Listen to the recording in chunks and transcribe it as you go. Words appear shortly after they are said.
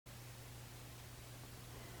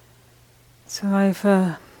So I've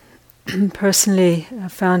personally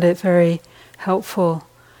found it very helpful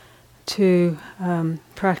to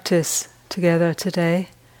practice together today.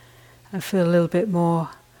 I feel a little bit more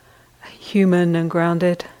human and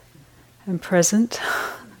grounded and present.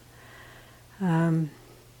 Due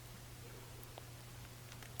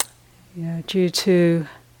to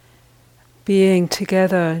being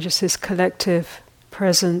together, just this collective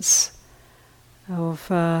presence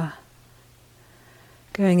of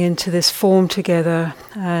going into this form together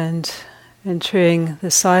and entering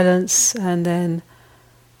the silence and then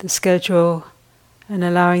the schedule and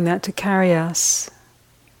allowing that to carry us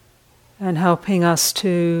and helping us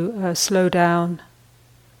to slow down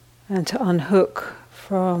and to unhook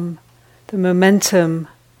from the momentum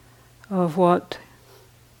of what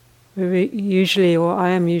we usually, or I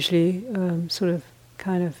am usually, sort of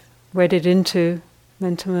kind of wedded into,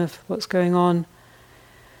 momentum of what's going on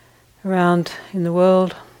around in the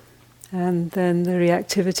world, and then the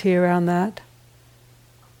reactivity around that.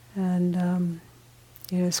 And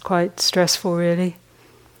it's quite stressful, really,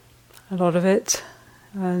 a lot of it.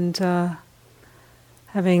 And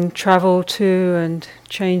having travelled to and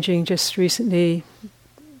changing just recently,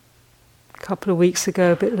 a couple of weeks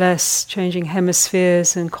ago, a bit less, changing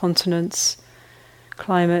hemispheres and continents,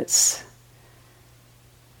 climates.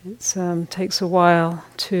 It takes a while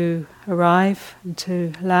to arrive and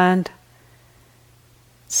to land.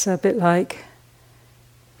 It's a bit like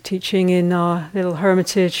teaching in our little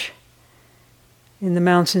hermitage in the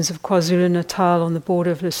mountains of KwaZulu-Natal on the border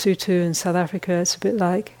of Lesotho in South Africa. It's a bit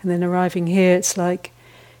like, and then arriving here, it's like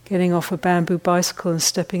getting off a bamboo bicycle and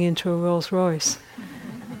stepping into a Rolls Royce.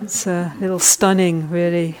 It's a little stunning,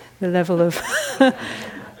 really, the level of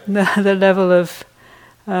the level of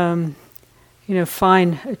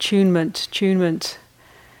fine attunement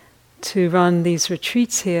to run these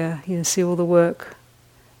retreats here. See all the work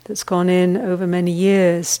that's gone in over many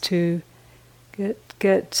years to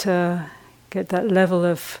get that level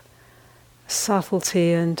of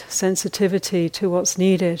subtlety and sensitivity to what's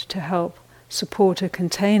needed to help support a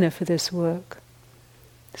container for this work.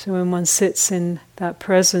 So when one sits in that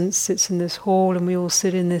presence, sits in this hall, and we all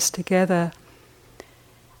sit in this together,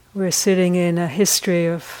 we're sitting in a history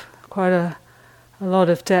of quite a lot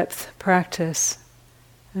of depth practice,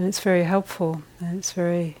 and it's very helpful, and it's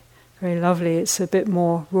very, very lovely. It's a bit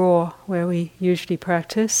more raw where we usually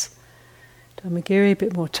practice. Dhammagiri, a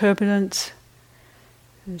bit more turbulent.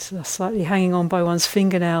 It's a slightly hanging on by one's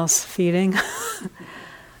fingernails feeling.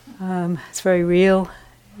 It's very real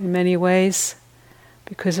in many ways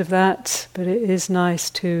because of that, but it is nice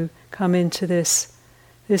to come into this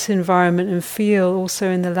environment and feel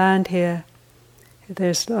also in the land here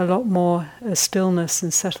there's a lot more stillness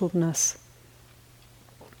and settledness.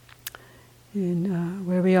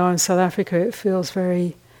 Where we are in South Africa, it feels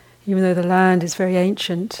very, even though the land is very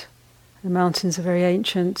ancient, the mountains are very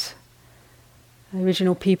ancient, the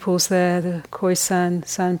original peoples there, the Khoisan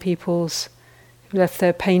San peoples, who left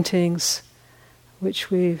their paintings, which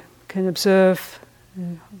we can observe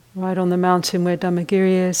right on the mountain where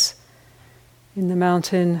Dhammagiri is. In the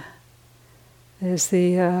mountain, there's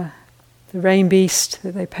the rain beast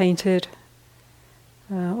that they painted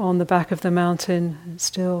on the back of the mountain. It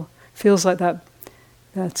still feels like that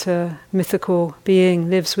mythical being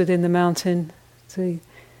lives within the mountain. The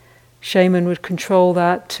shaman would control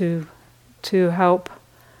that to help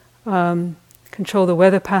control the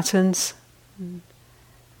weather patterns. The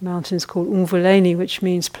mountain's called Umvuleni, which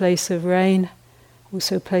means place of rain,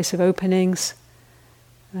 also place of openings.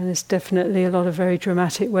 And there's definitely a lot of very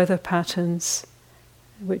dramatic weather patterns,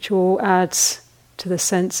 which all adds to the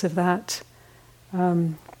sense of that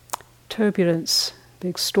turbulence,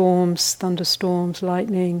 big storms, thunderstorms,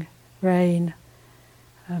 lightning, rain,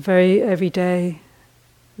 very everyday.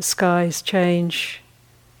 The skies change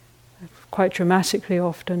quite dramatically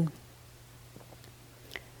often.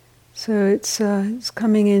 So it's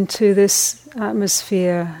coming into this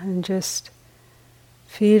atmosphere and just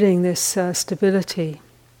feeling this stability.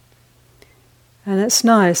 And it's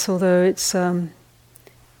nice, although it's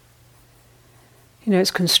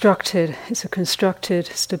it's constructed. It's a constructed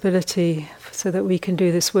stability so that we can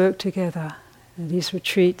do this work together. And these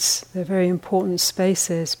retreats, they're very important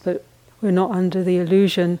spaces, but we're not under the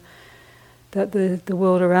illusion that the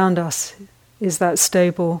world around us is that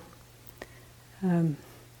stable.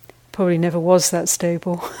 Probably never was that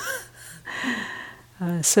stable.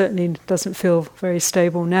 Certainly doesn't feel very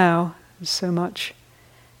stable now. So much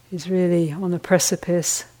is really on the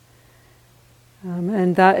precipice.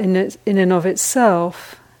 And that in and of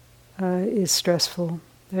itself is stressful,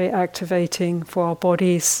 very activating for our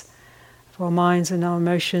bodies, for our minds and our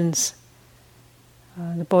emotions.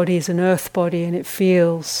 The body is an earth body and it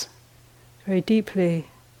feels very deeply,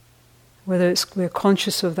 whether we're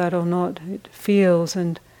conscious of that or not, it feels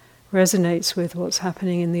and resonates with what's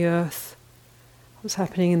happening in the earth, what's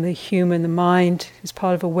happening in the mind is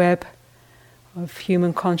part of a web of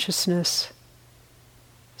human consciousness.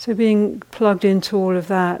 So being plugged into all of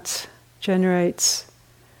that generates,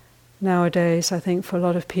 nowadays, I think for a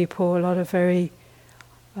lot of people, a lot of very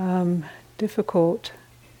difficult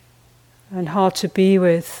and hard to be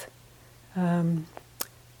with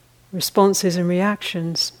responses and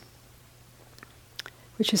reactions,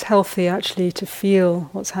 which is healthy actually to feel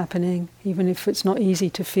what's happening, even if it's not easy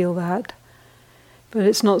to feel that. But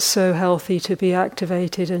it's not so healthy to be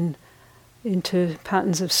activated and into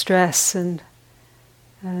patterns of stress and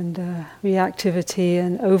reactivity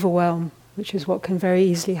and overwhelm, which is what can very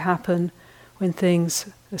easily happen when things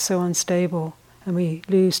are so unstable and we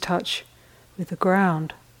lose touch with the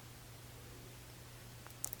ground.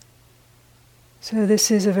 So this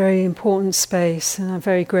is a very important space, and I'm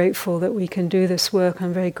very grateful that we can do this work.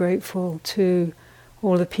 I'm very grateful to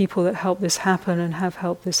all the people that help this happen and have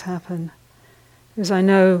helped this happen. Because I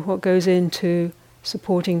know what goes into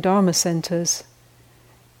supporting Dharma centers.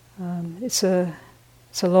 It's a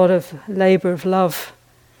lot of labor of love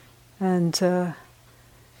and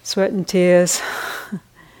sweat and tears.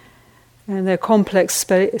 And they're complex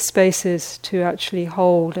spaces to actually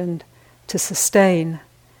hold and to sustain.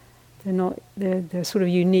 They're sort of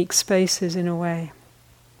unique spaces in a way.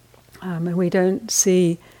 And we don't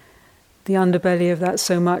see the underbelly of that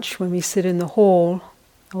so much when we sit in the hall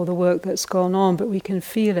or the work that's gone on, but we can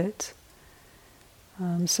feel it.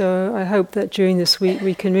 So I hope that during this week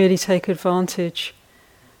we can really take advantage,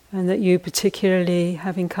 and that you particularly,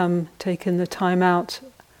 having taken the time out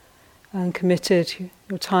and committed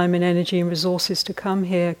your time and energy and resources to come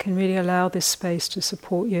here, can really allow this space to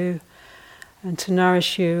support you and to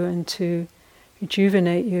nourish you and to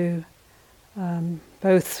rejuvenate you,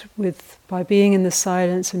 both by being in the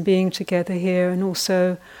silence and being together here, and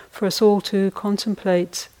also for us all to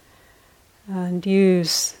contemplate and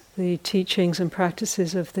use the teachings and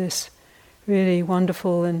practices of this really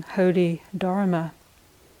wonderful and holy Dharma.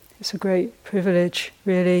 It's a great privilege,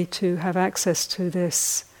 really, to have access to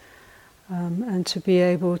this and to be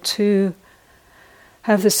able to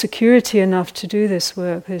have the security enough to do this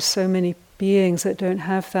work. There's so many beings that don't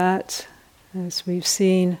have that, as we've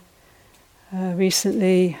seen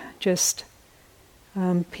recently, just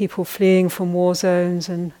people fleeing from war zones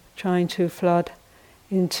and trying to flood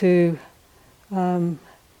into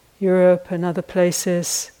Europe and other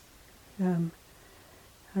places. I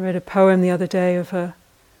read a poem the other day of a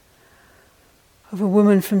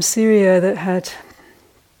woman from Syria that had,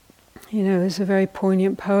 it's a very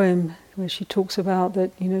poignant poem where she talks about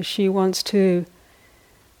that, she wants to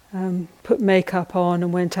put makeup on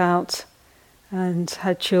and went out and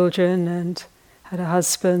had children and had a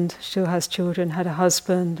husband, still has children, had a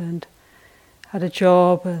husband and had a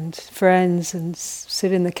job and friends and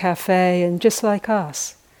sit in the cafe and just like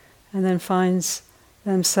us, and then finds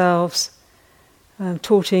themselves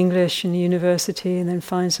taught English in university and then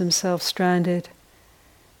finds themselves stranded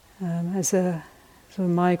as a sort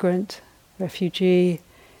of migrant, refugee,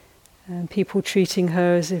 and people treating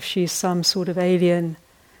her as if she's some sort of alien,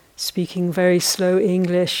 speaking very slow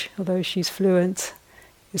English, although she's fluent,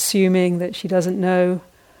 assuming that she doesn't know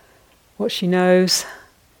what she knows.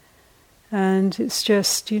 And it's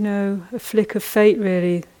just, a flick of fate,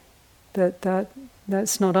 really,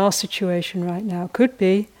 that's not our situation right now. Could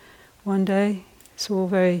be one day. It's all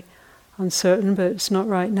very uncertain, but it's not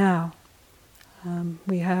right now.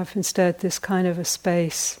 We have instead this kind of a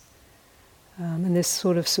space and this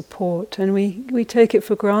sort of support, and we take it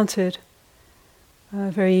for granted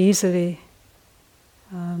very easily,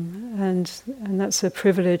 and that's a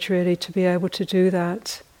privilege, really, to be able to do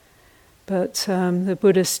that. But the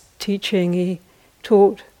Buddhist teaching, he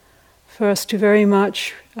taught for us to very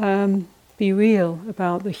much be real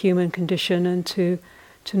about the human condition, and to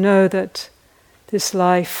know that this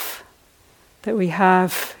life that we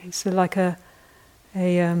have is like a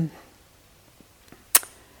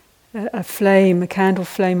flame, a candle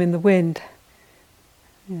flame in the wind.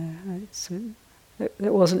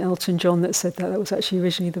 That wasn't Elton John that said that. That was actually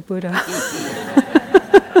originally the Buddha.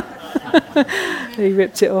 He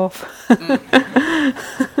ripped it off.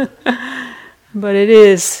 But it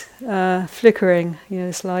is flickering,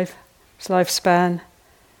 this lifespan.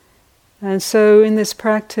 And so in this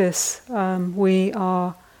practice, we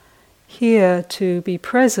are here to be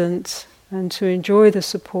present and to enjoy the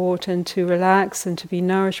support and to relax and to be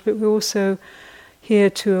nourished, but we're also here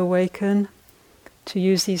to awaken to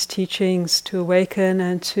use these teachings to awaken,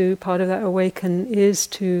 and to part of that awaken is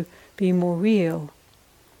to be more real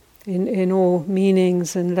in all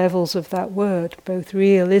meanings and levels of that word, both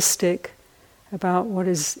realistic about what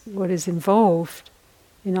is involved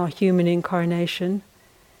in our human incarnation,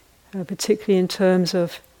 particularly in terms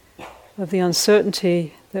of the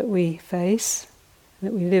uncertainty that we face,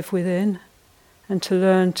 that we live within, and to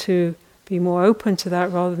learn to be more open to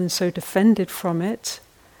that rather than so defended from it,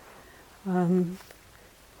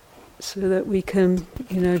 so that we can,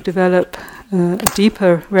 develop a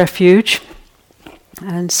deeper refuge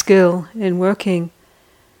and skill in working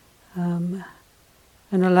and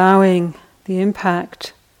allowing the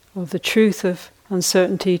impact of the truth of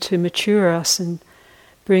uncertainty to mature us and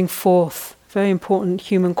bring forth very important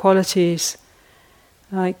human qualities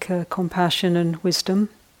like compassion and wisdom,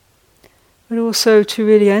 but also to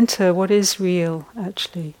really enter what is real,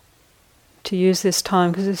 actually. To use this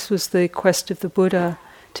time, because this was the quest of the Buddha,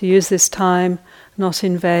 to use this time not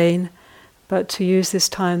in vain, but to use this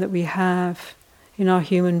time that we have in our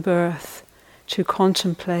human birth to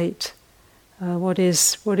contemplate what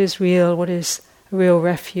is real, what is a real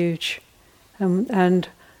refuge, and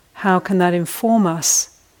how can that inform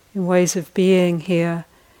us in ways of being here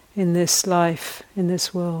in this life, in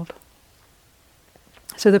this world.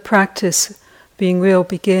 So the practice of being real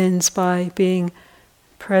begins by being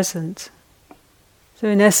present. So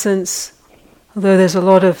in essence, although there's a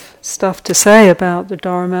lot of stuff to say about the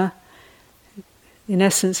Dharma, in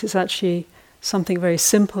essence it's actually something very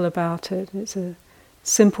simple about it. It's a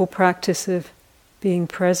simple practice of being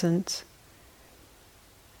present.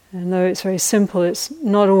 And though it's very simple, it's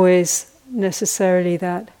not always necessarily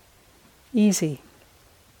that easy,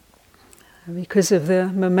 because of the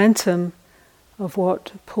momentum of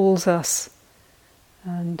what pulls us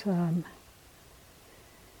and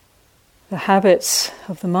the habits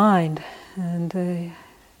of the mind and the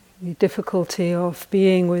difficulty of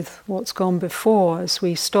being with what's gone before as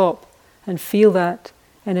we stop and feel that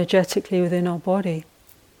energetically within our body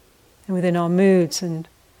and within our moods and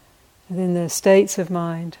within the states of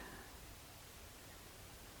mind.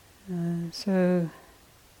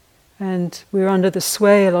 And we're under the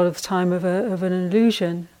sway a lot of the time of an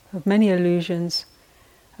illusion, of many illusions.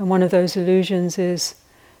 And one of those illusions is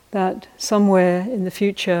that somewhere in the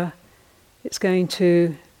future it's going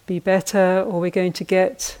to be better, or we're going to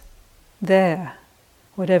get there,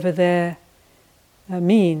 whatever there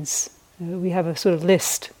means. We have a sort of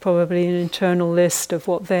list, probably an internal list of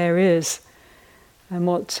what there is and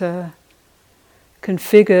what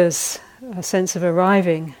configures a sense of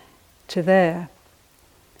arriving to there.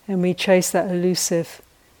 And we chase that elusiveness,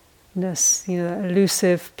 that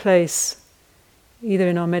elusive place, either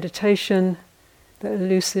in our meditation, that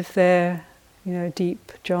elusive there,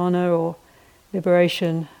 deep jhana or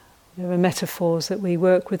liberation, whatever metaphors that we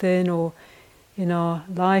work within, or in our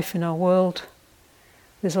life, in our world.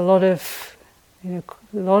 There's a lot of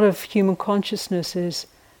human consciousness is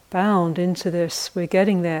bound into this. We're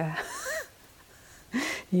getting there.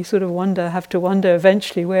 You sort of have to wonder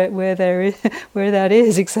eventually where that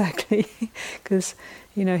is exactly, because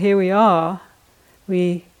here we are.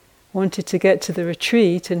 We wanted to get to the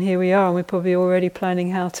retreat, and here we are, and we're probably already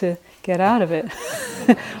planning how to get out of it,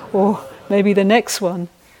 or maybe the next one.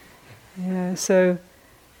 So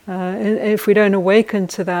if we don't awaken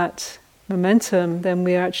to that momentum, then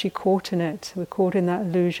we're actually caught in it. We're caught in that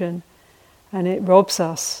illusion, and it robs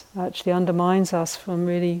us, actually undermines us from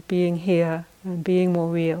really being here and being more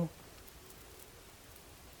real.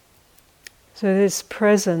 So this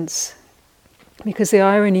presence, because the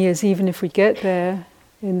irony is, even if we get there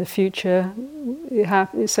in the future,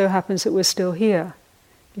 it so happens that we're still here,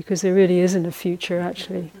 because there really isn't a future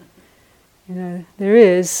actually. There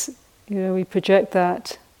is, we project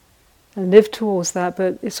that and live towards that,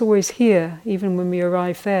 but it's always here. Even when we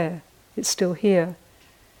arrive there, it's still here.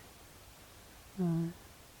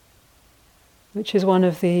 Which is one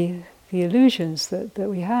of the illusions that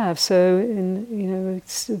we have. So, we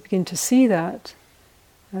begin to see that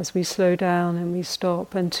as we slow down and we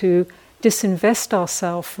stop, and to disinvest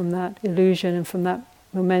ourselves from that illusion and from that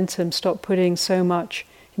momentum, stop putting so much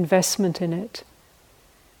investment in it.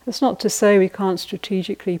 That's not to say we can't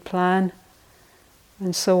strategically plan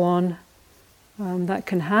and so on. That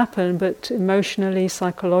can happen, but emotionally,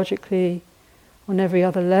 psychologically, on every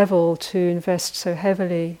other level, to invest so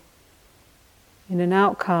heavily in an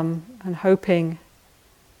outcome and hoping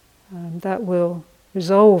that will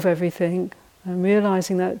resolve everything, and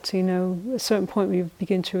realizing that, at a certain point we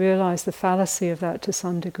begin to realize the fallacy of that to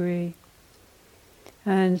some degree,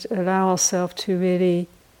 and allow ourselves to really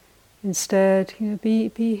instead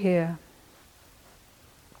be here.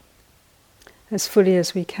 as fully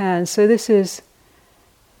as we can. So this is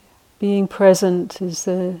being present, is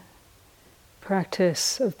the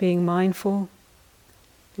practice of being mindful.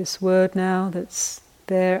 This word now that's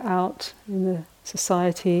there out in the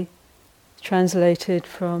society, translated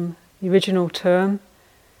from the original term.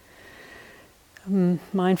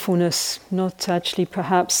 Mindfulness, not actually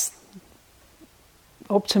perhaps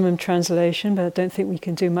optimum translation, but I don't think we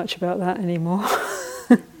can do much about that anymore.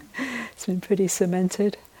 It's been pretty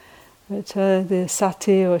cemented. But the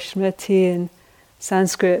sati or smriti in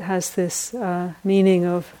Sanskrit has this meaning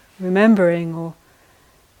of remembering, or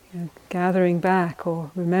gathering back,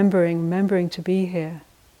 or remembering to be here.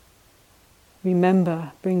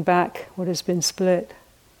 Remember, bring back what has been split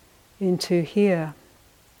into here,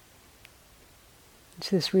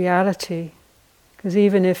 into this reality. Because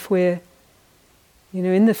even if we're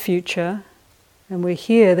in the future and we're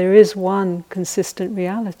here, there is one consistent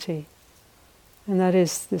reality. And that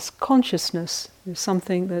is this consciousness. There's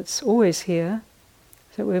something that's always here.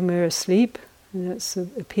 So when we're asleep, that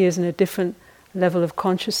appears in a different level of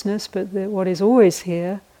consciousness, but what is always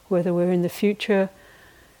here, whether we're in the future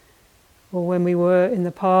or when we were in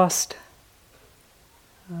the past,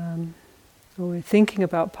 or we're thinking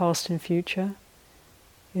about past and future,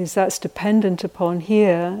 is that's dependent upon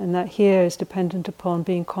here, and that here is dependent upon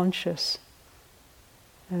being conscious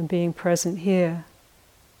and being present here.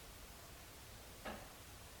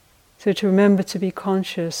 So to remember to be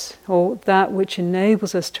conscious, or that which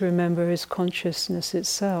enables us to remember, is consciousness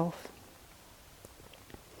itself.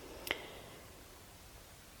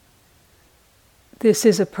 This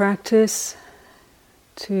is a practice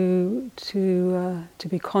to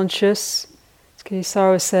be conscious. As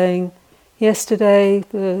Thanissara was saying yesterday,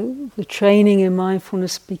 the training in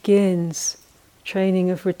mindfulness begins, training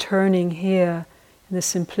of returning here in the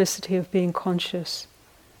simplicity of being conscious.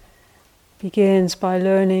 Begins by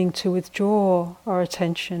learning to withdraw our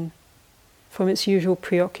attention from its usual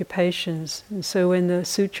preoccupations. And so when the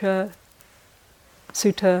sutta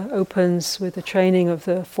opens with the training of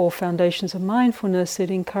the 4 foundations of mindfulness, it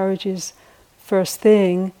encourages, first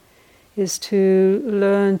thing, is to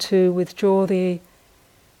learn to withdraw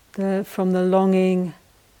from the longing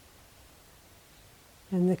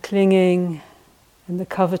and the clinging and the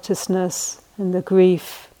covetousness and the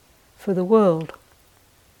grief for the world.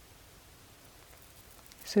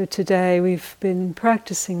 So today we've been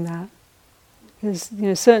practicing that. Because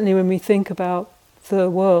certainly when we think about the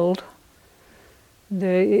world,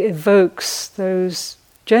 it evokes those,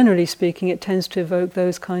 generally speaking, it tends to evoke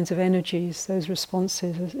those kinds of energies, those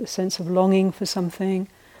responses, a sense of longing for something,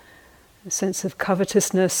 a sense of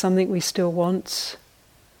covetousness, something we still want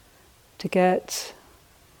to get,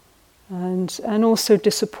 and also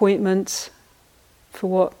disappointment for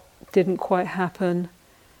what didn't quite happen.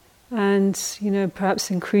 And, perhaps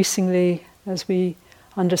increasingly, as we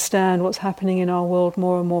understand what's happening in our world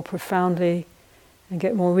more and more profoundly and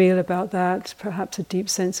get more real about that, perhaps a deep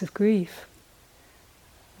sense of grief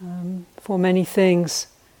for many things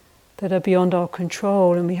that are beyond our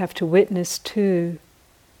control, and we have to witness to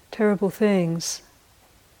terrible things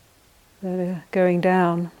that are going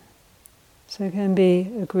down. So it can be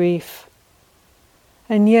a grief.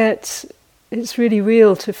 And yet it's really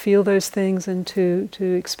real to feel those things and to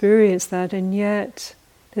experience that, and yet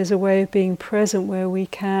there's a way of being present where we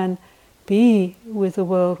can be with the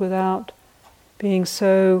world without being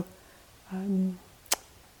so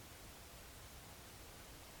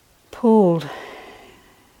pulled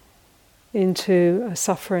into a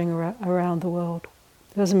suffering around the world.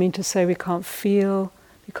 It doesn't mean to say we can't feel,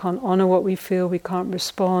 we can't honor what we feel, we can't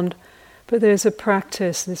respond, but there's a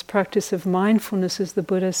practice, this practice of mindfulness, as the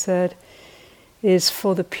Buddha said, is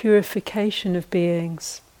for the purification of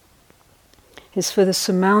beings, is for the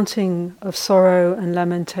surmounting of sorrow and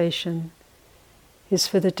lamentation, is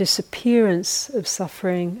for the disappearance of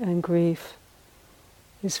suffering and grief,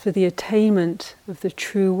 is for the attainment of the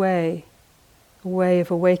true way, a way of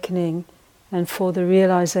awakening, and for the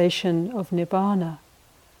realization of nibbana,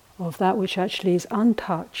 of that which actually is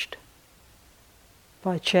untouched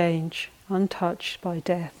by change, untouched by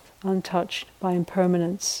death, untouched by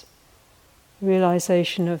impermanence.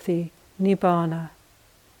 Realization of the nibbana,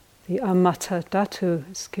 the amata dhatu,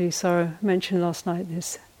 as Thanissara mentioned last night,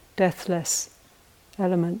 this deathless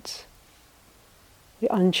element,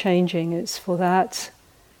 the unchanging. It's for that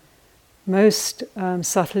most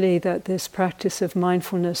subtly that this practice of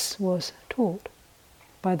mindfulness was taught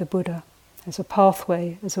by the Buddha as a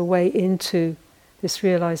pathway, as a way into this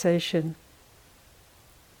realization.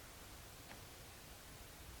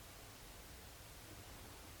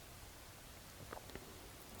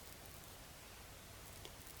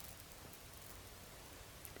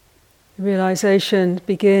 The realization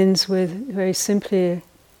begins with very simply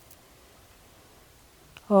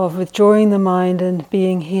of withdrawing the mind and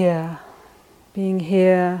being here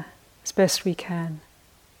as best we can.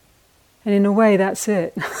 And in a way that's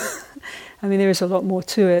it. I mean, there is a lot more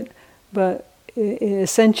to it, but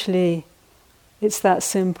essentially it's that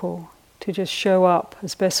simple, to just show up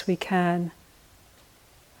as best we can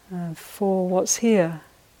for what's here.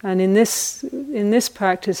 And in this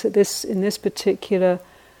practice, in this particular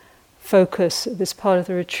focus, this part of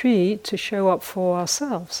the retreat, to show up for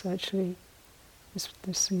ourselves, actually.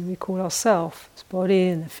 This thing we call ourself, this body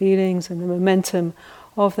and the feelings and the momentum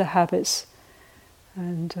of the habits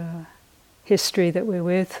and history that we're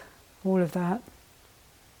with, all of that.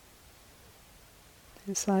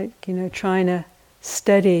 It's like, trying to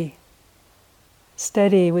steady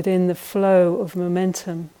within the flow of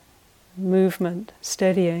momentum, movement,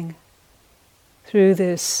 steadying through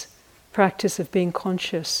this practice of being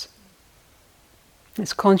conscious.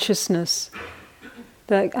 This consciousness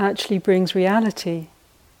that actually brings reality.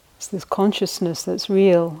 It's this consciousness that's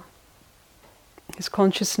real. This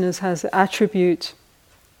consciousness has the attribute,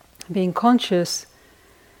 being conscious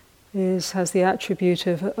has the attribute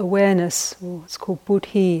of awareness, or it's called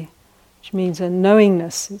buddhi, which means a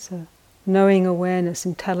knowingness. It's a knowing awareness,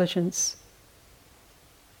 intelligence.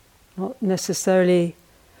 Not necessarily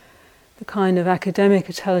the kind of academic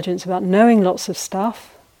intelligence about knowing lots of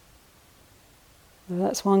stuff.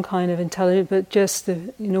 That's one kind of intelligence, but just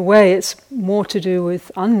in a way it's more to do with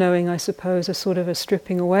unknowing, I suppose, a sort of a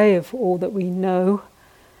stripping away of all that we know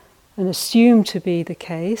and assume to be the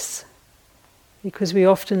case, because we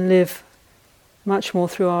often live much more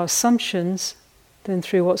through our assumptions than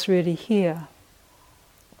through what's really here.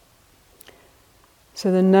 So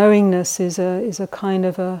the knowingness is a kind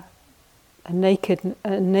of a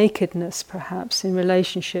nakedness, perhaps, in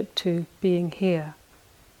relationship to being here.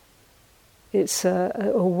 It's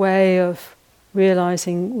a way of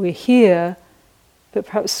realizing we're here, but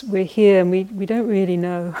perhaps we're here and we don't really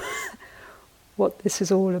know what this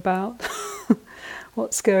is all about,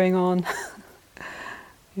 what's going on,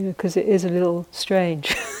 because it is a little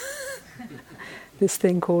strange, this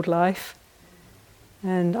thing called life.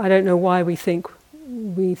 And I don't know why we think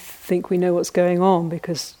we know what's going on,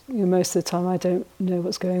 because most of the time I don't know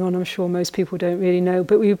what's going on. I'm sure most people don't really know,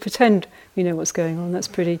 but we pretend we know what's going on. That's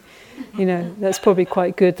pretty, that's probably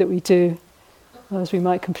quite good that we do, otherwise we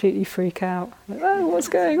might completely freak out. Like, oh, what's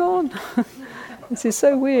going on? This is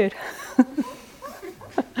so weird.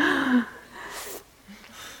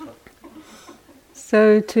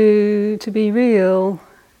 So to be real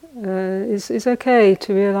is okay,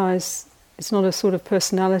 to realize it's not a sort of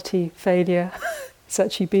personality failure. It's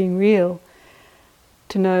actually being real.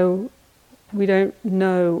 To know we don't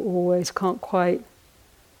know always, can't quite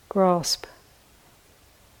grasp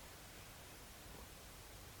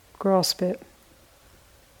it.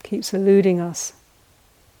 Keeps eluding us.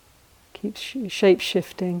 Keeps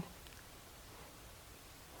shape-shifting.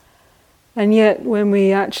 And yet when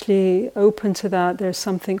we actually open to that, there's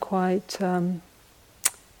something quite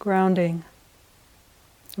grounding.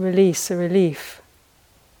 A relief.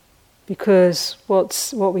 Because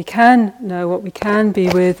what we can know, what we can be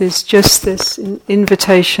with, is just this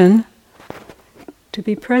invitation to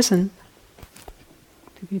be present.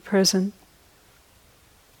 To be present.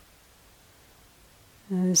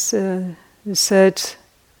 As the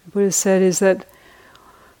Buddha said, is that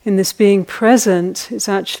in this being present, it's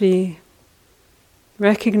actually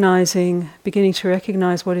beginning to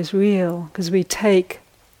recognize what is real, because we take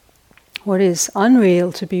what is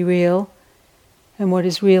unreal to be real, and what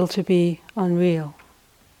is real to be unreal.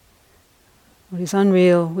 What is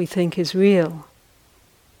unreal we think is real.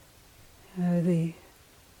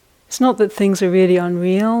 It's not that things are really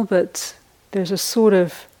unreal, but there's a sort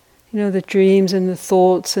of, the dreams and the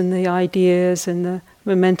thoughts and the ideas and the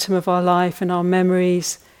momentum of our life and our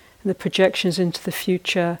memories and the projections into the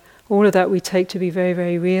future, all of that we take to be very,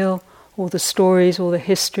 very real, all the stories, all the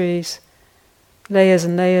histories, layers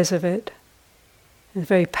and layers of it. It's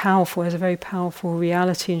very powerful, has a very powerful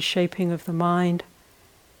reality and shaping of the mind.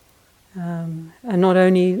 And not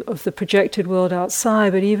only of the projected world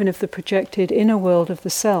outside, but even of the projected inner world of the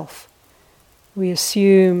self. We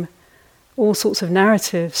assume all sorts of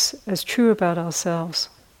narratives as true about ourselves.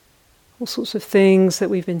 All sorts of things that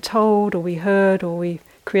we've been told, or we heard, or we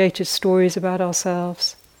created stories about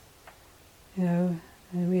ourselves. And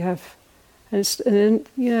we have, and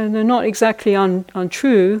they're not exactly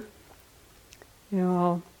untrue.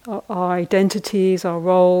 Our identities, our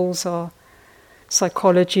roles, our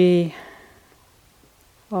psychology,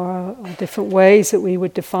 our different ways that we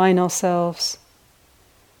would define ourselves.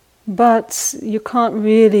 But you can't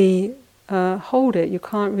really hold it, you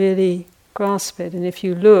can't really grasp it. And if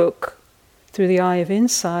you look through the eye of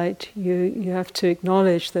insight, you have to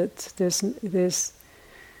acknowledge that there's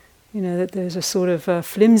that there's a sort of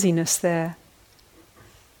flimsiness there,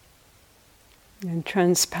 and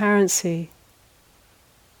transparency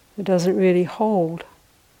that doesn't really hold.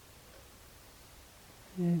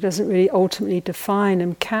 It doesn't really ultimately define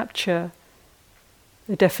and capture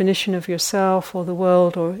the definition of yourself or the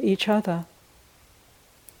world or each other.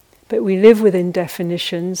 But we live within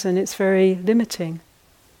definitions, and it's very limiting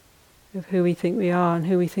of who we think we are and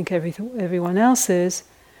who we think everyone else is.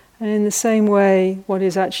 And in the same way, what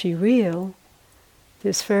is actually real,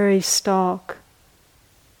 this very stark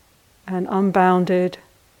and unbounded,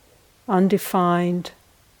 undefined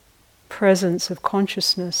presence of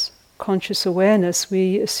consciousness, conscious awareness,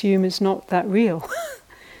 we assume is not that real.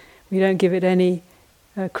 We don't give it any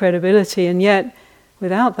credibility, and yet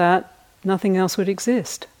without that, nothing else would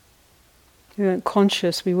exist. If we weren't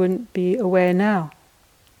conscious, we wouldn't be aware now.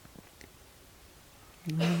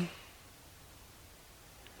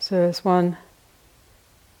 So as one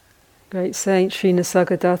great saint, Sri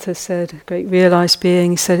Nisargadatta, said, great realized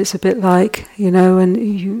being, he said it's a bit like,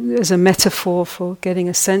 as a metaphor for getting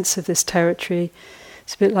a sense of this territory,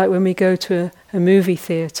 it's a bit like when we go to a movie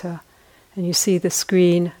theatre and you see the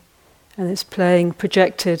screen and it's playing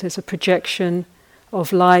projected as a projection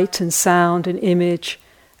of light and sound and image,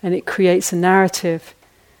 and it creates a narrative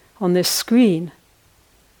on this screen.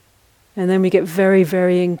 And then we get very,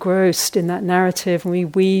 very engrossed in that narrative, and we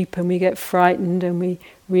weep and we get frightened and we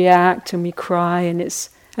react and we cry, and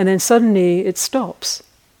then suddenly it stops.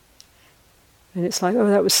 And it's like, oh,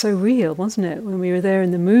 that was so real, wasn't it? When we were there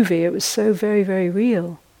in the movie, it was so very, very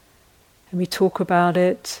real. And we talk about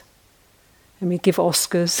it, and we give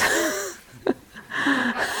Oscars,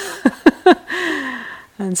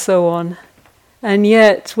 and so on. And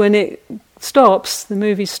yet, when it stops, the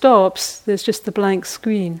movie stops, there's just the blank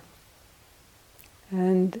screen.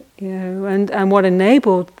 And and what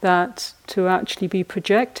enabled that to actually be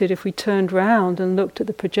projected, if we turned round and looked at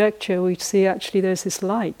the projector, we'd see actually there's this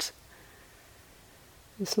light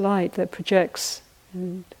that projects,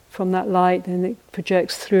 and from that light then it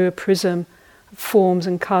projects through a prism of forms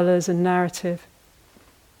and colours and narrative.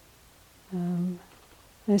 And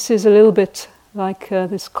this is a little bit like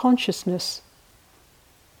this consciousness,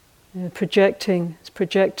 projecting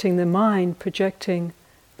the mind, projecting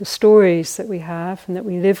the stories that we have and that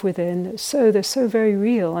we live within. They're so very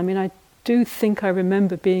real. I mean, I do think I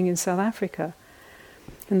remember being in South Africa,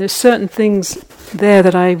 and there's certain things there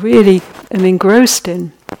that I really am engrossed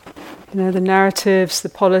in. The narratives, the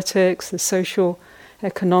politics, the social,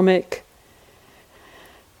 economic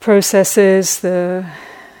processes,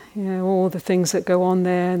 all the things that go on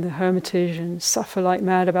there, and the hermitage, and suffer like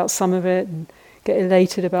mad about some of it, and get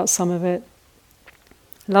elated about some of it.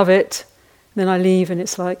 Love it. Then I leave and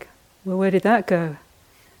it's like, well, where did that go?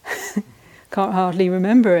 Can't hardly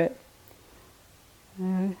remember it.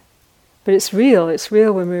 But it's real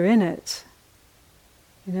when we're in it.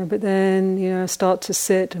 But then, I start to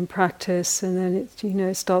sit and practice, and then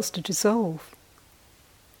it starts to dissolve.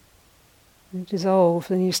 It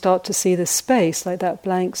dissolves, and you start to see the space, like that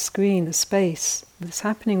blank screen, the space that's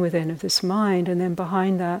happening within of this mind, and then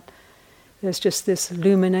behind that, there's just this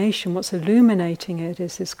illumination. What's illuminating it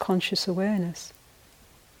is this conscious awareness.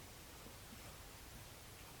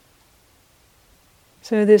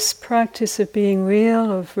 So this practice of being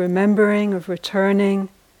real, of remembering, of returning,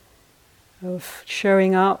 of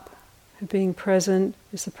showing up, of being present,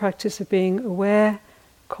 is the practice of being aware,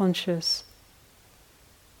 conscious.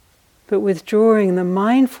 But withdrawing the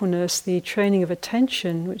mindfulness, the training of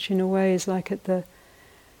attention, which in a way is like at the,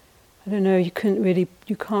 you can't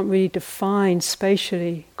really define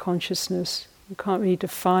spatially consciousness. You can't really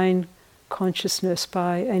define consciousness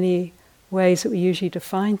by any ways that we usually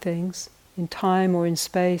define things, in time or in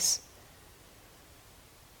space,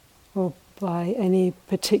 or by any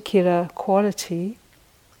particular quality.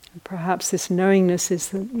 And perhaps this knowingness is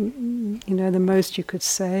the most you could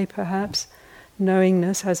say, perhaps.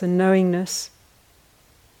 Knowingness has a knowingness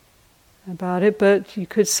about it, but you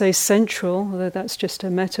could say central, although that's just a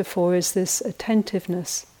metaphor, is this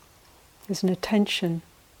attentiveness, is an attention,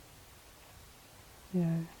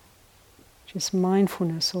 just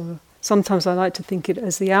mindfulness. Or sometimes I like to think it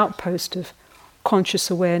as the outpost of conscious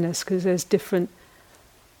awareness, because there's different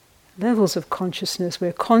levels of consciousness.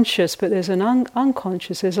 We're conscious, but there's an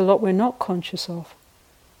unconscious, there's a lot we're not conscious of.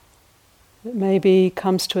 That maybe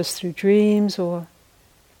comes to us through dreams, or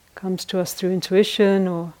comes to us through intuition,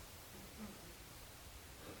 or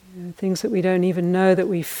things that we don't even know that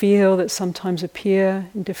we feel, that sometimes appear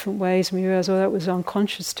in different ways, and we realize, oh, that was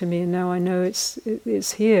unconscious to me, and now I know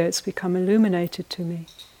it's here, it's become illuminated to me.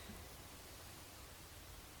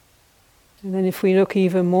 And then if we look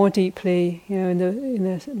even more deeply, in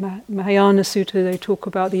the Mahayana Sutta they talk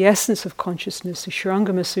about the essence of consciousness, the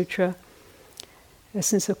Shurangama Sutra,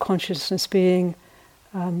 essence of consciousness being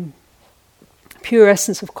pure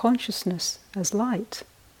essence of consciousness as light,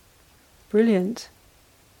 brilliant,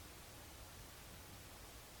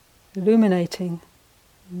 illuminating.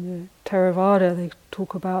 In the Theravada they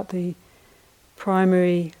talk about the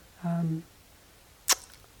primary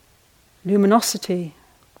luminosity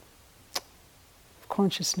of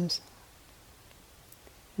consciousness.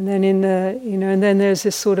 And then and then there's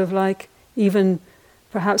this sort of like, even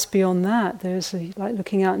perhaps beyond that, there's like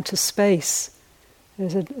looking out into space.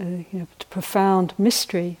 There's a profound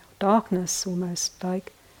mystery, darkness, almost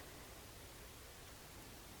like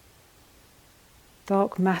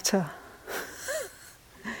dark matter,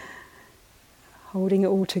 holding it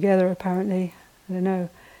all together. Apparently, I don't know.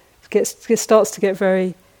 It starts to get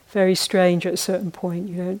very, very strange at a certain point.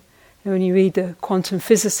 When you read the quantum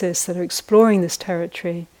physicists that are exploring this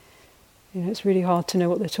territory, it's really hard to know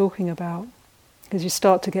what they're talking about, because you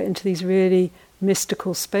start to get into these really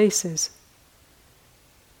mystical spaces.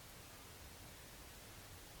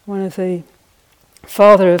 One of the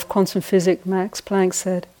father of quantum physics, Max Planck,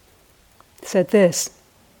 said this: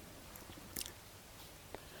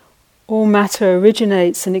 all matter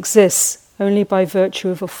originates and exists only by virtue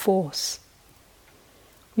of a force.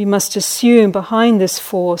 We must assume behind this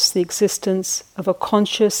force the existence of a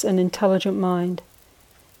conscious and intelligent mind.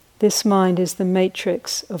 This mind is the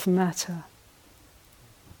matrix of matter.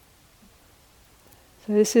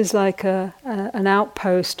 So this is like an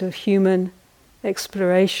outpost of human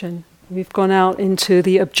exploration. We've gone out into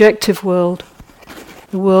the objective world,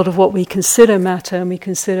 the world of what we consider matter, and we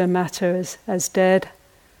consider matter as dead,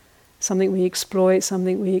 something we exploit,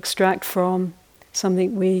 something we extract from,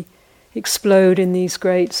 something we explode in these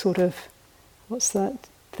great sort of, what's that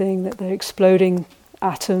thing that they're exploding,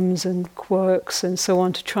 atoms and quarks and so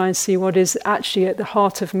on, to try and see what is actually at the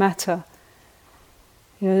heart of matter.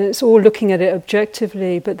 It's all looking at it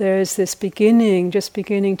objectively, but there is this beginning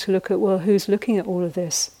to look at, well, who's looking at all of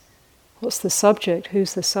this? What's the subject?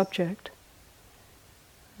 Who's the subject?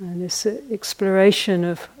 And this exploration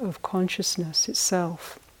of consciousness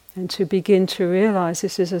itself, and to begin to realize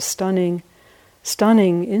this is a stunning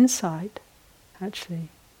insight, actually,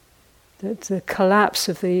 that the collapse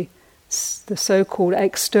of the so-called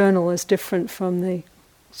external is different from the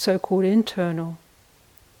so-called internal.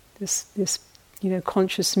 This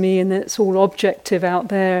conscious me, and it's all objective out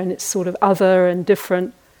there, and it's sort of other and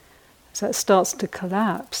different. As that starts to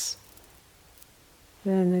collapse,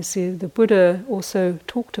 then they see the Buddha also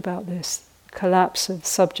talked about this collapse of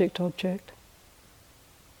subject-object.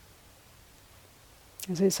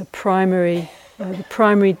 As it's the primary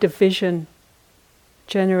division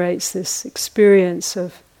generates this experience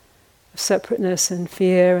of separateness and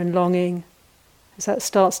fear and longing. As that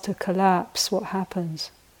starts to collapse, what happens?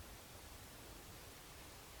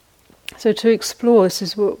 So to explore, this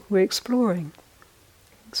is what we're exploring.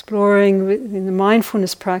 Exploring in the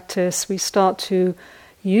mindfulness practice, we start to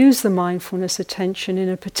use the mindfulness attention in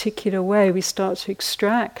a particular way. We start to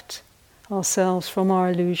extract ourselves from our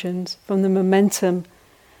illusions, from the momentum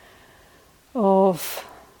of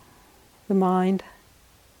the mind,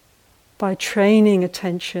 by training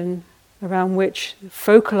attention around which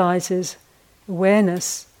focalizes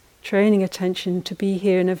awareness, training attention to be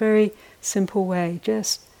here in a very simple way,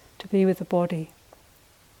 just to be with the body.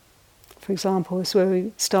 For example, this is where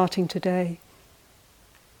we're starting today.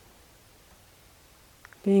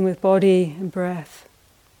 Being with body and breath.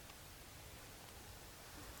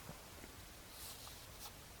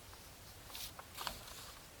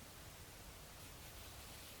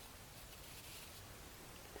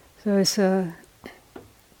 So it's we're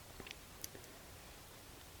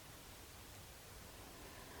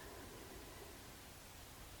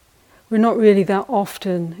not really that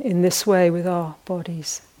often in this way with our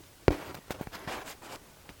bodies.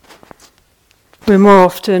 We're more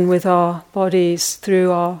often with our bodies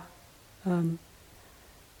through our the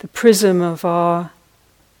prism of our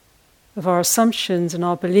assumptions and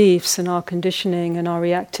our beliefs and our conditioning and our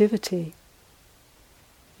reactivity.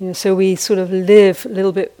 So we sort of live a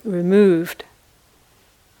little bit removed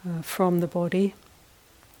from the body.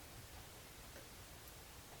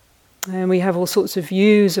 And we have all sorts of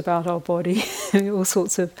views about our body, all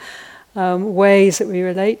sorts of ways that we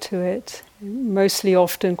relate to it. Mostly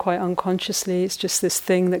often quite unconsciously, it's just this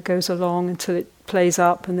thing that goes along until it plays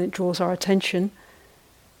up and it draws our attention.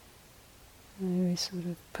 We sort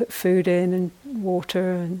of put food in and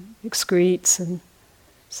water and excretes and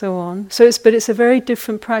so on. But it's a very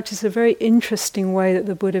different practice, a very interesting way that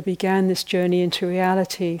the Buddha began this journey into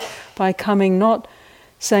reality by coming, not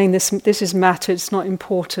saying this is matter, it's not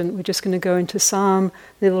important, we're just going to go into some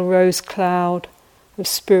little rose cloud of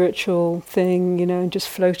spiritual thing, and just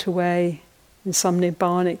float away in some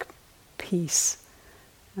nibbanic peace.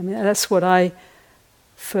 I mean, that's what I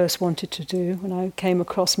first wanted to do when I came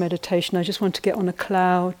across meditation. I just wanted to get on a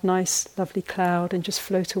cloud, nice, lovely cloud, and just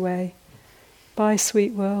float away. Bye,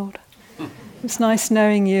 sweet world. It's nice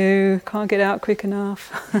knowing you. Can't get out quick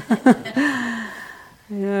enough.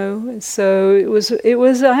 So it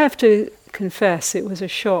was. I have to confess, it was a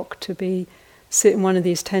shock to sit in one of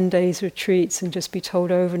these 10 days retreats and just be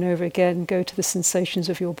told over and over again, go to the sensations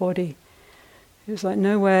of your body. It was like,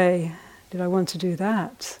 no way did I want to do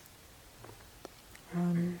that.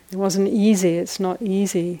 It wasn't easy. It's not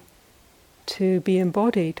easy to be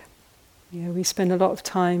embodied. We spend a lot of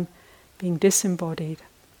time being disembodied.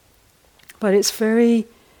 But it's very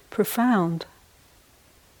profound.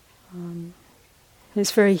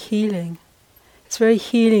 It's very healing. It's very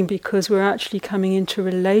healing because we're actually coming into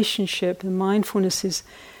relationship. And mindfulness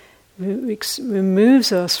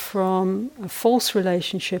removes us from a false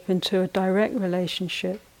relationship into a direct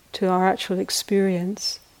relationship to our actual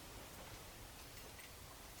experience.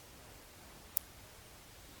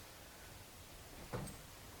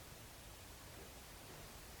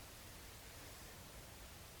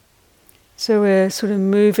 So we're sort of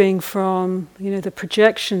moving from, the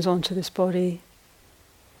projections onto this body,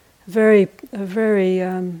 very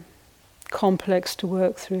complex to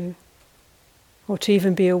work through, or to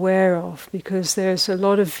even be aware of, because there's a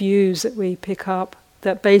lot of views that we pick up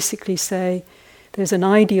that basically say there's an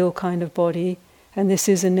ideal kind of body, and this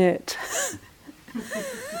isn't it.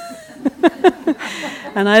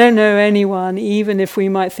 And I don't know anyone, even if we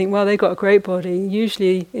might think, well, they've got a great body,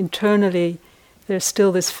 usually internally there's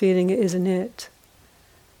still this feeling it isn't it.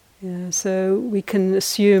 So we can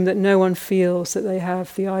assume that no one feels that they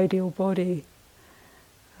have the ideal body.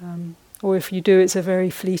 Or if you do, it's a very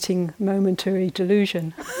fleeting, momentary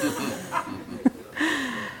delusion.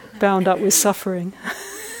 Bound up with suffering.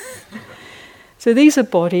 So these are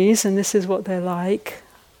bodies, and this is what they're like,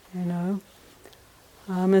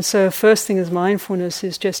 And so first thing as mindfulness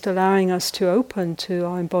is just allowing us to open to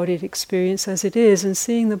our embodied experience as it is, and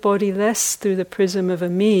seeing the body less through the prism of a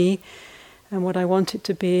me and what I want it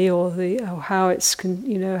to be, or how it's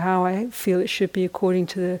how I feel it should be according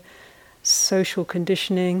to the social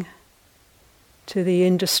conditioning, to the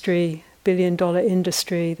industry, billion-dollar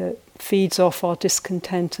industry that feeds off our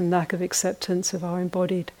discontent and lack of acceptance of our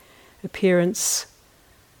embodied appearance,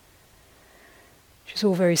 which is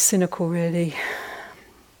all very cynical, really.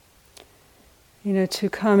 To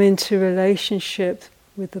come into relationship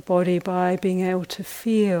with the body by being able to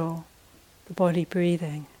feel the body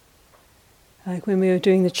breathing. Like when we were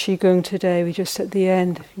doing the Qigong today, we just at the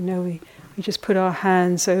end, we just put our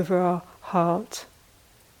hands over our heart.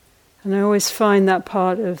 And I always find that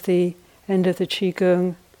part of the end of the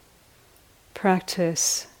Qigong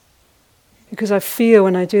practice, because I feel,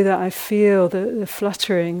 when I do that, I feel the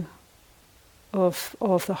fluttering of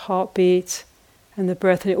the heartbeat and the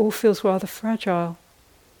breath, and it all feels rather fragile.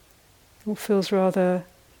 It all feels rather,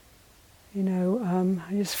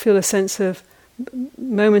 I just feel a sense of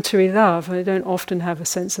momentary love. I don't often have a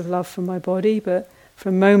sense of love for my body, but for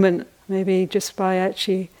a moment, maybe just by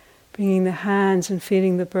actually bringing the hands and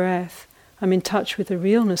feeling the breath, I'm in touch with the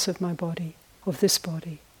realness of my body, of this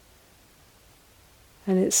body.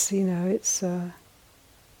 And it's a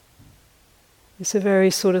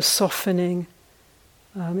very sort of softening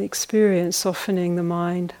experience, softening the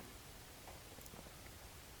mind.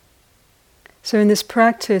 So in this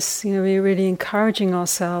practice, we're really encouraging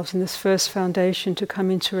ourselves in this first foundation to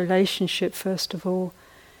come into relationship, first of all,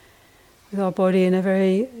 with our body in a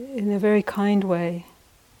very kind way.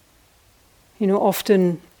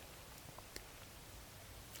 Often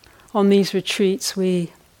on these retreats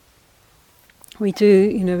we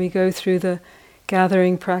go through the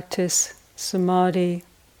gathering practice, samadhi,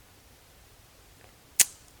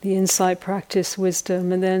 the insight practice,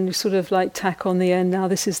 wisdom, and then we sort of like tack on the end, now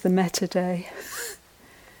this is the metta day.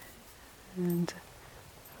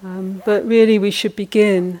 But really we should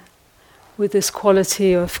begin with this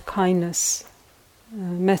quality of kindness.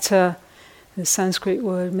 Metta, the Sanskrit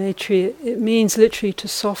word, maitri, it means literally to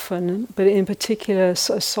soften, but in particular a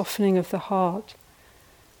softening of the heart.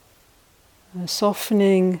 A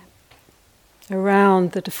softening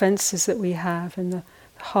around the defenses that we have and the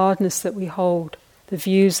hardness that we hold, the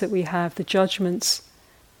views that we have, the judgments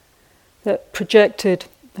that projected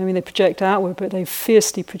they project outward, but they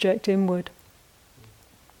fiercely project inward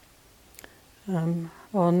on,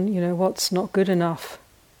 what's not good enough.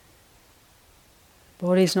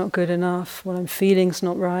 Body's not good enough, what I'm feeling's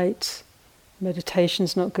not right,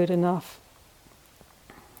 meditation's not good enough.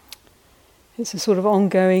 It's a sort of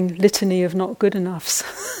ongoing litany of not good enoughs.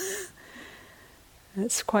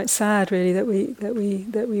 It's quite sad, really,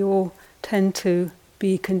 that we all tend to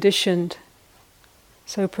be conditioned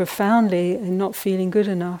so profoundly in not feeling good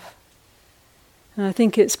enough. And I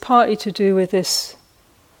think it's partly to do with this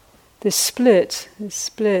split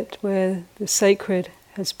where the sacred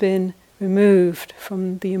has been removed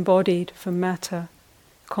from the embodied, from matter,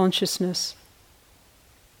 consciousness.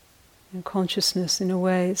 And consciousness, in a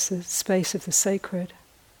way, it's the space of the sacred.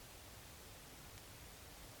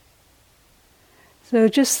 So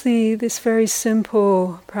just this very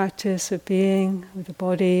simple practice of being with the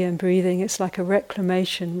body and breathing, it's like a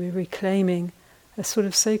reclamation. We're reclaiming a sort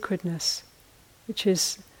of sacredness, which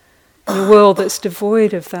is in a world that's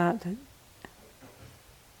devoid of that.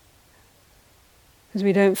 Because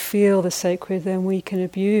we don't feel the sacred, then we can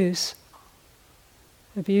abuse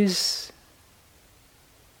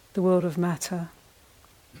the world of matter.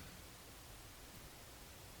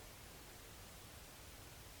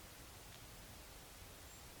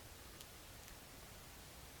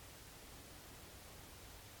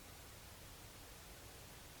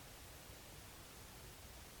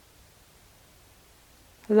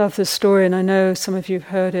 I love this story, and I know some of you have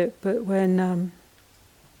heard it, but when a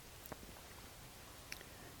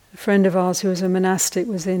friend of ours who was a monastic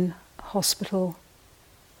was in hospital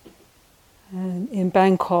in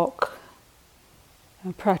Bangkok,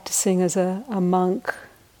 practicing as a monk,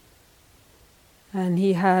 and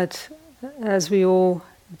he had, as we all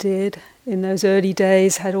did in those early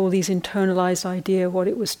days, had all these internalized idea of what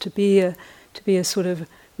it was to be a sort of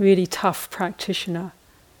really tough practitioner.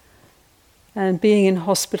 And being in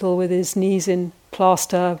hospital with his knees in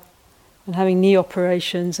plaster and having knee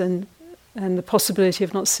operations and the possibility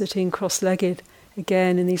of not sitting cross-legged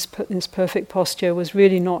again in this perfect posture was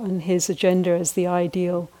really not on his agenda as the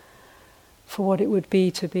ideal for what it would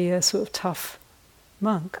be to be a sort of tough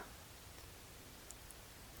monk.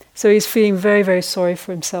 So he's feeling very, very sorry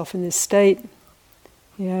for himself in this state,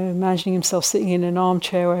 imagining himself sitting in an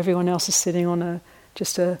armchair where everyone else is sitting on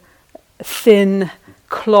just a thin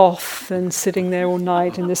cloth and sitting there all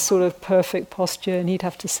night in this sort of perfect posture, and he'd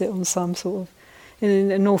have to sit on some sort of, in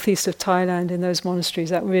the northeast of Thailand, in those monasteries,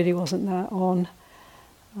 that really wasn't that on,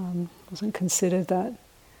 wasn't considered that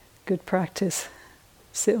good practice,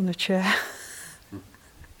 sit on a chair.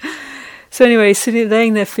 So anyway,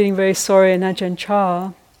 laying there feeling very sorry, and Ajahn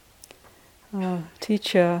Chah, our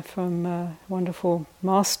teacher from a wonderful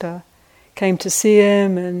master, came to see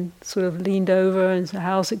him and sort of leaned over and said,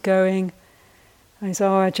 "How's it going?" And he said,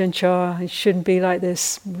 "Oh, Ajahn Chah, it shouldn't be like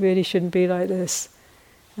this, really shouldn't be like this."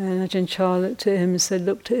 And Ajahn Chah looked at him and said,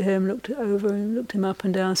 looked at him, looked over and looked him up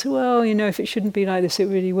and down and said, "Well, if it shouldn't be like this, it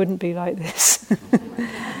really wouldn't be like this."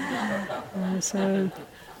 So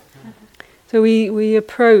we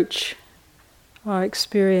approach our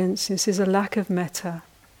experience. This is a lack of metta.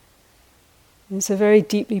 It's a very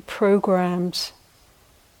deeply programmed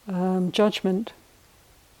judgment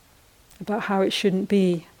about how it shouldn't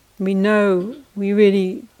be. We know we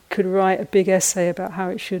really could write a big essay about how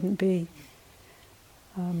it shouldn't be,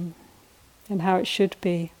 and how it should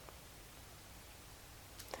be.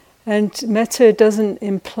 And metta doesn't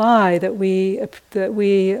imply that we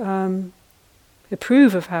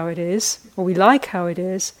approve of how it is, or we like how it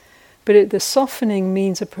is, but the softening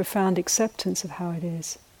means a profound acceptance of how it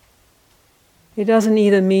is. It doesn't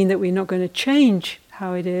either mean that we're not going to change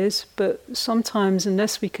how it is, but sometimes,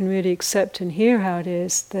 unless we can really accept and hear how it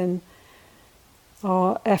is, then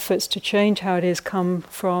our efforts to change how it is come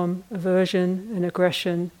from aversion and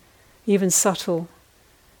aggression, even subtle.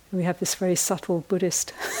 We have this very subtle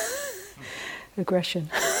Buddhist aggression,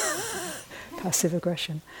 passive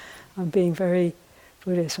aggression. I'm being very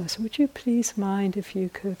Buddhist. I said, "Would you please mind if you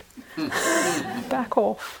could back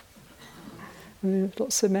off?"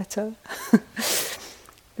 Lots of metta.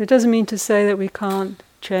 It doesn't mean to say that we can't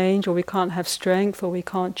change, or we can't have strength, or we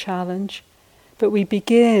can't challenge, but we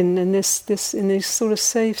begin in this sort of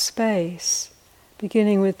safe space,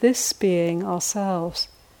 beginning with this being ourselves.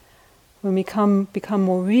 When we become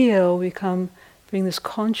more real, we bring this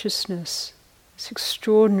consciousness, this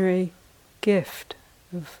extraordinary gift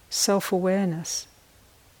of self-awareness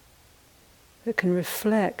that can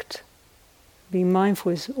reflect. Being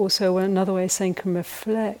mindful is also another way of saying can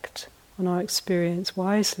reflect on our experience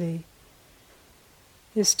wisely,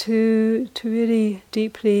 is to really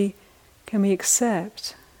deeply, can we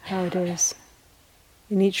accept how it is?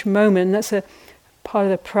 in each moment. And that's a part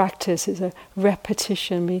of the practice. It's a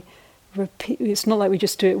repetition. We repeat. It's not like we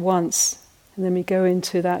just do it once and then we go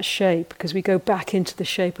into that shape, because we go back into the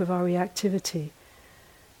shape of our reactivity.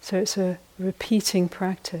 So it's a repeating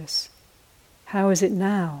practice. How is it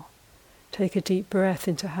now? Take a deep breath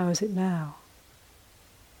into how is it now.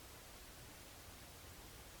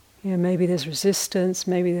 Maybe there's resistance,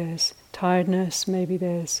 maybe there's tiredness, maybe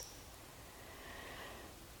there's,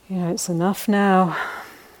 it's enough now.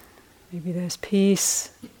 Maybe there's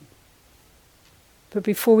peace. But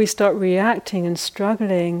before we start reacting and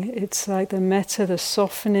struggling, it's like the metta, the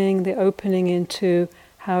softening, the opening into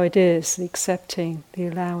how it is, the accepting, the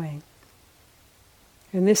allowing.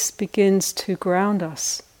 And this begins to ground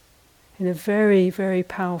us in a very, very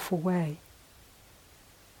powerful way.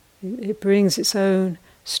 It brings its own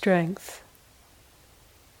strength,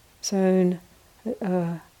 its own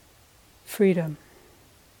freedom.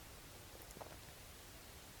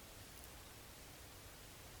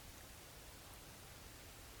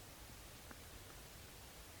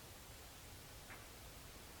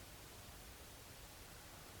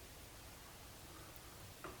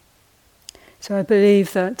 So I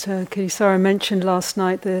believe that Thanissara mentioned last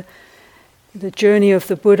night the journey of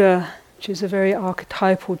the Buddha, which is a very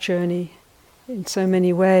archetypal journey in so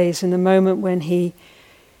many ways. In the moment when he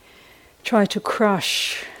tried to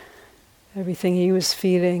crush everything he was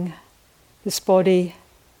feeling, this body,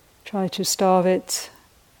 tried to starve it,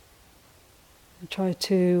 tried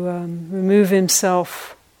to remove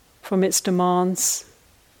himself from its demands,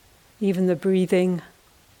 even the breathing,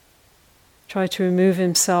 tried to remove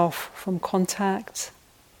himself from contact,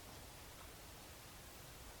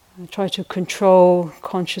 try to control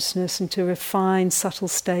consciousness and to refine subtle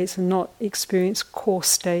states and not experience coarse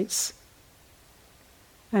states.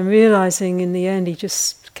 And realizing in the end, he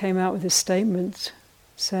just came out with this statement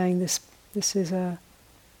saying this is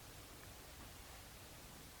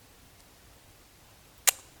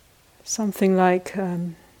something like,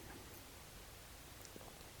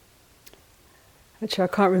 actually I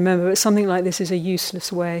can't remember, but something like this is a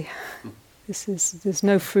useless way. There's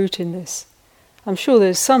no fruit in this. I'm sure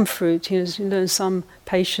there's some fruit, you learn some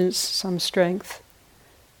patience, some strength,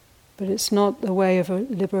 but it's not the way of a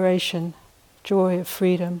liberation, joy of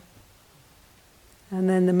freedom. And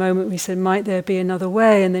then the moment we said, might there be another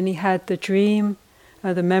way? And then he had the dream,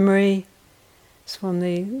 the memory.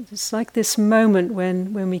 It's like this moment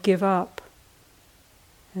when we give up.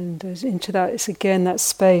 And into that, it's again that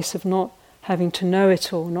space of not having to know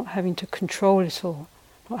it all, not having to control it all,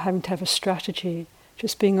 not having to have a strategy,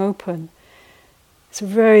 just being open.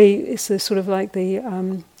 It's the sort of like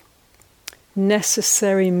the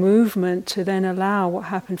necessary movement to then allow what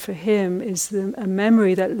happened for him is a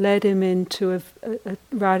memory that led him into a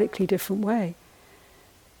radically different way.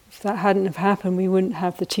 If that hadn't have happened, we wouldn't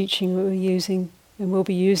have the teaching that we're using and will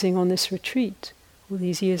be using on this retreat all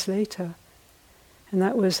these years later. And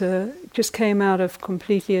that was just came out of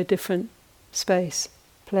completely a different place,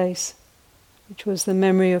 which was the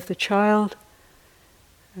memory of the child.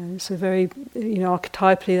 And it's a very,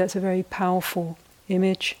 archetypally, that's a very powerful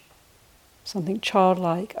image, something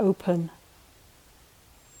childlike, open.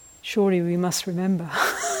 Surely we must remember,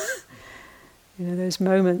 those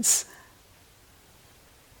moments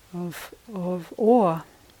of awe.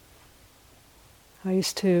 I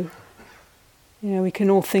used to, we can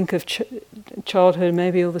all think of childhood,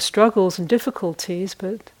 maybe all the struggles and difficulties,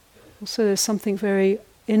 but also there's something very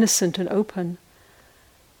innocent and open.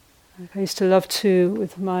 I used to love to,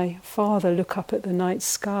 with my father, look up at the night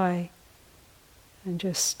sky and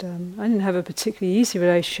just, I didn't have a particularly easy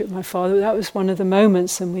relationship with my father, but that was one of the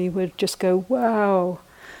moments, and we would just go, wow,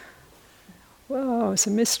 it's a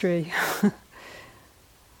mystery.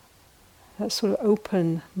 That sort of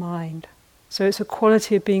open mind. So it's a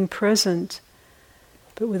quality of being present,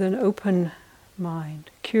 but with an open mind,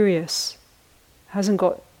 curious, hasn't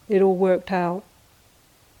got it all worked out.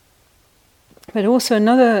 But also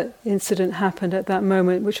another incident happened at that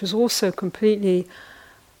moment, which was also completely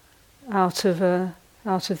out of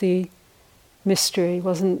the mystery,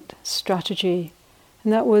 wasn't strategy,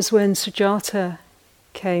 and that was when Sujata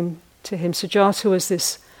came to him. Sujata was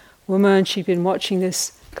this woman; she'd been watching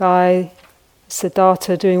this guy,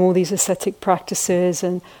 Siddhartha, doing all these ascetic practices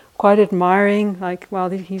and quite admiring, like, wow,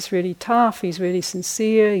 he's really tough, he's really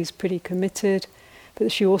sincere, he's pretty committed.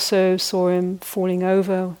 But she also saw him falling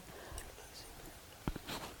over.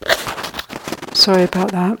 Sorry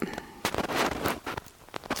about that.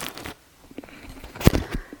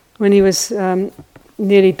 When he was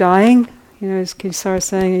nearly dying, as Thanissara was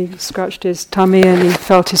saying, he scratched his tummy and he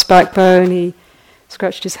felt his backbone, he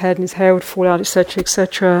scratched his head and his hair would fall out, etc.,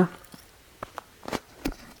 etc.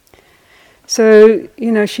 So,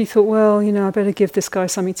 she thought, well, I better give this guy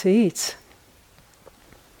something to eat.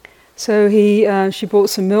 So she bought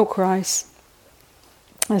some milk rice,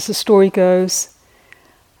 as the story goes,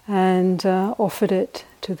 and offered it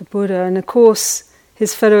to the Buddha. And of course,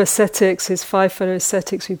 his 5 fellow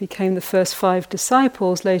ascetics, who became the first 5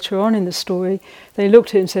 disciples later on in the story, they looked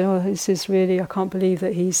at him and said, oh, this is really, I can't believe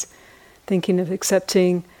that he's thinking of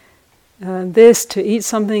accepting this to eat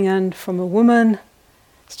something and from a woman.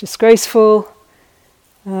 It's disgraceful.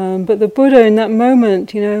 But the Buddha in that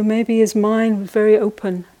moment, maybe his mind was very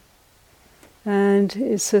open. And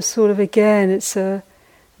it's a sort of, again, it's a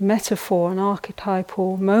metaphor, an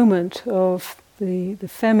archetypal moment of the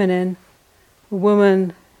feminine, a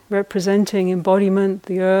woman representing embodiment,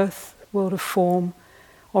 the earth, world of form,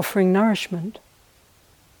 offering nourishment.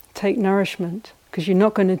 Take nourishment, because you're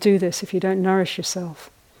not going to do this if you don't nourish yourself.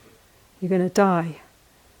 You're going to die.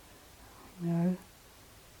 And,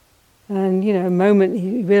 a moment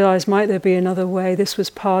he realized, might there be another way? This was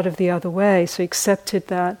part of the other way. So he accepted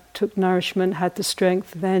that, took nourishment, had the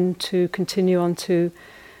strength then to continue on to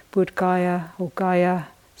Bodh Gaya or Gaya,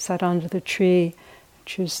 sat under the tree,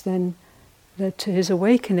 which was then led to his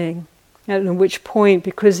awakening. At which point,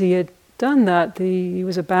 because he had done that, he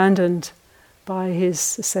was abandoned by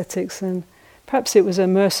his ascetics, and perhaps it was a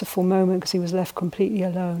merciful moment because he was left completely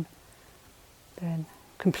alone then.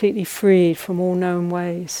 Completely freed from all known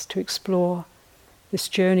ways to explore this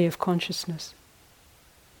journey of consciousness.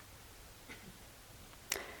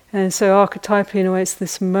 And so archetypally, in a way, it's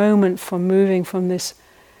this moment from moving from this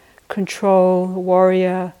control,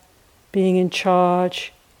 warrior, being in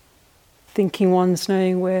charge, thinking one's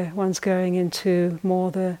knowing where one's going, into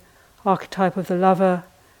more the archetype of the lover,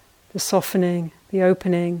 the softening, the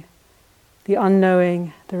opening, the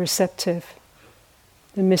unknowing, the receptive,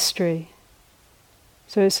 the mystery.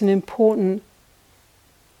 So it's an important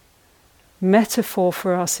metaphor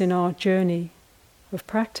for us in our journey of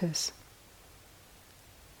practice.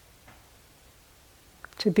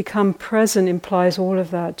 To become present implies all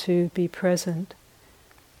of that, to be present.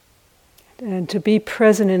 And to be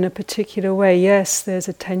present in a particular way, yes, there's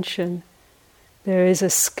attention. There is a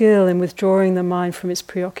skill in withdrawing the mind from its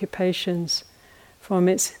preoccupations, from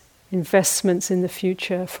its investments in the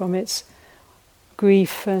future, from its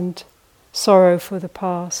grief and sorrow for the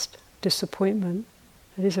past, disappointment.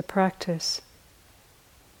 It is a practice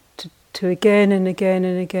to again and again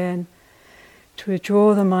and again to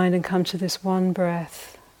withdraw the mind and come to this one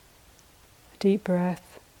breath, a deep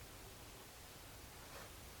breath,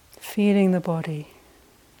 feeling the body,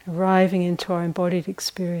 arriving into our embodied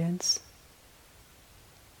experience.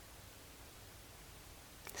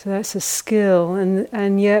 So that's a skill,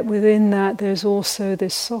 and yet within that there's also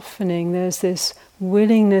this softening, there's this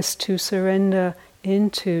willingness to surrender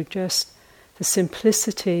into just the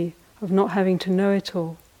simplicity of not having to know it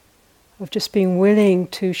all, of just being willing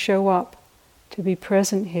to show up, to be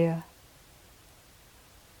present here.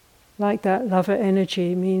 Like that lover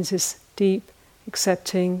energy means this deep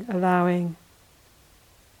accepting, allowing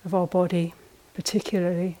of our body,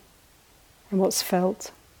 particularly, and what's felt.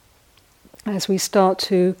 As we start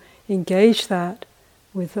to engage that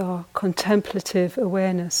with our contemplative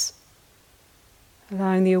awareness,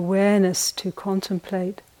 allowing the awareness to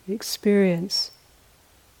contemplate the experience.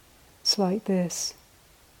 It's like this.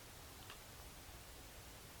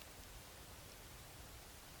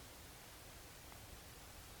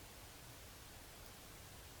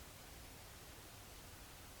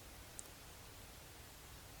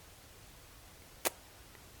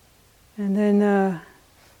 And then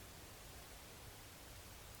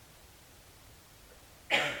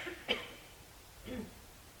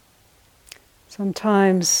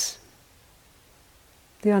sometimes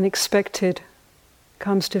the unexpected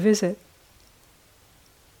comes to visit.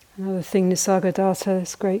 Another thing Nisargadatta,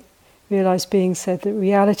 this great realized being, said that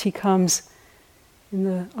reality comes in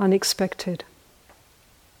the unexpected.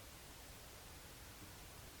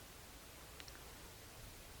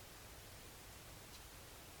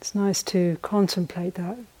 It's nice to contemplate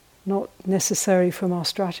that, not necessary from our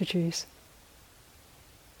strategies.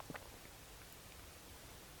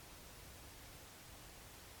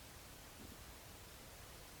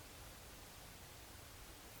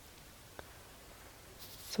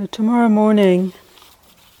 So tomorrow morning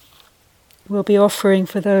we'll be offering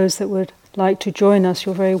for those that would like to join us.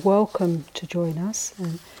 You're very welcome to join us,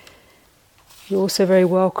 and you're also very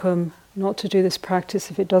welcome not to do this practice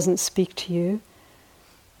if it doesn't speak to you,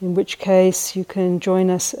 in which case you can join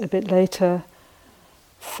us a bit later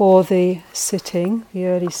for the sitting, the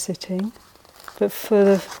early sitting. But for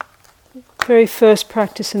the very first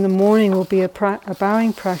practice in the morning will be a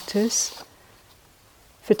bowing practice.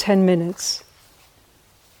 for 10 minutes.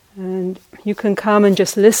 And you can come and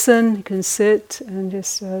just listen, you can sit and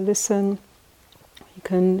just listen. You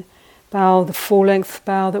can bow the full-length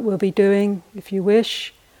bow that we'll be doing if you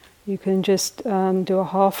wish. You can just do a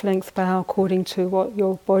half-length bow according to what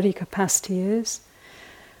your body capacity is.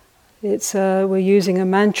 We're using a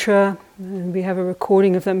mantra, and we have a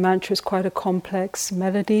recording of that mantra. It's quite a complex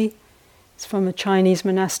melody. It's from a Chinese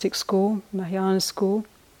monastic school, Mahayana school.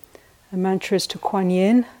 The mantra is to Kuan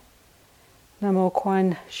Yin, Namo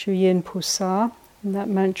Kuan Shu Yin Pu Sa. And that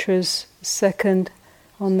mantra is second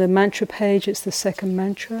on the mantra page. It's the second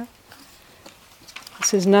mantra. It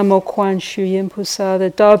says Namo Kuan Shu Yin Pu Sa.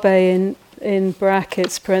 The dabe in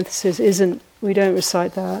brackets, parentheses, we don't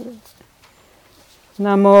recite that.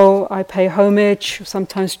 Namo, I pay homage.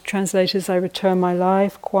 Sometimes translated as I return my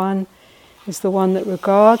life. Kuan is the one that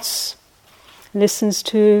regards, listens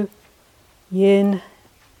to. Yin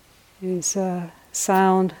is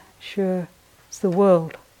sound. Shu is the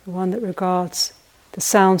world, the one that regards the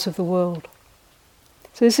sounds of the world.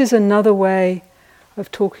 So this is another way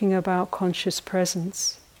of talking about conscious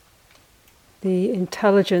presence. The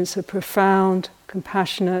intelligence, a profound,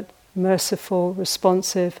 compassionate, merciful,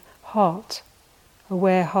 responsive heart,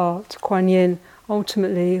 aware heart. Kuan Yin,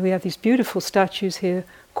 ultimately, we have these beautiful statues here.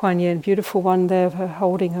 Kuan Yin, beautiful one there of her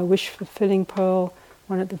holding her wish-fulfilling pearl,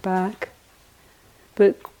 one at the back.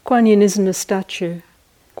 But Kuan Yin isn't a statue.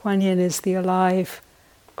 Kuan Yin is the alive,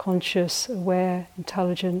 conscious, aware,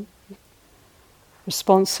 intelligent,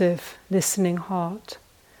 responsive, listening heart.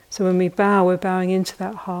 So when we bow, we're bowing into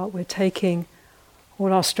that heart. We're taking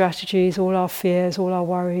all our strategies, all our fears, all our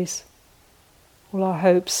worries, all our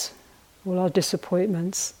hopes, all our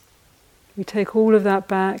disappointments. We take all of that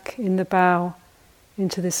back in the bow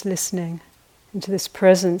into this listening, into this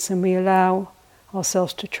presence, and we allow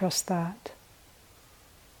ourselves to trust that.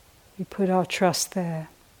 We put our trust there.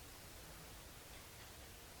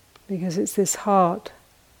 Because it's this heart,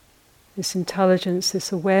 this intelligence,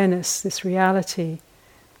 this awareness, this reality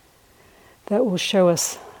that will show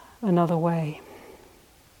us another way.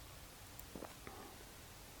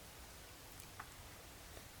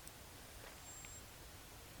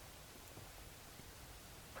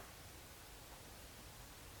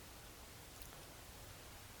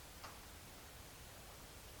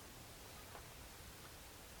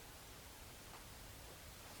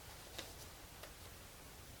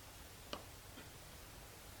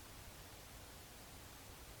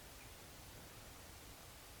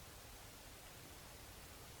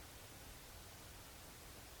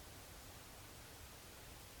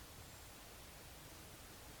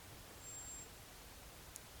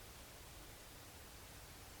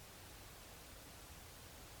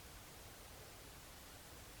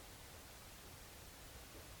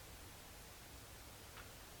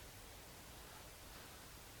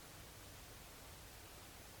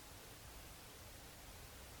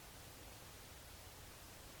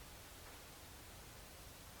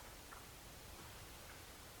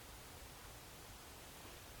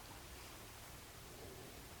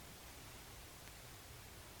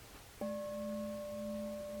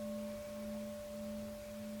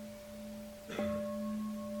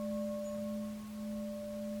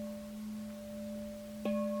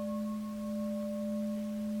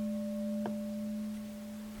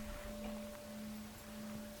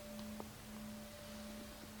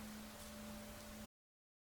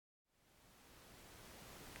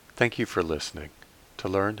 Thank you for listening. To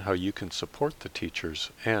learn how you can support the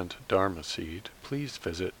teachers and Dharma Seed, please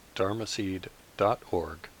visit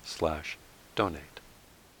dharmaseed.org/donate.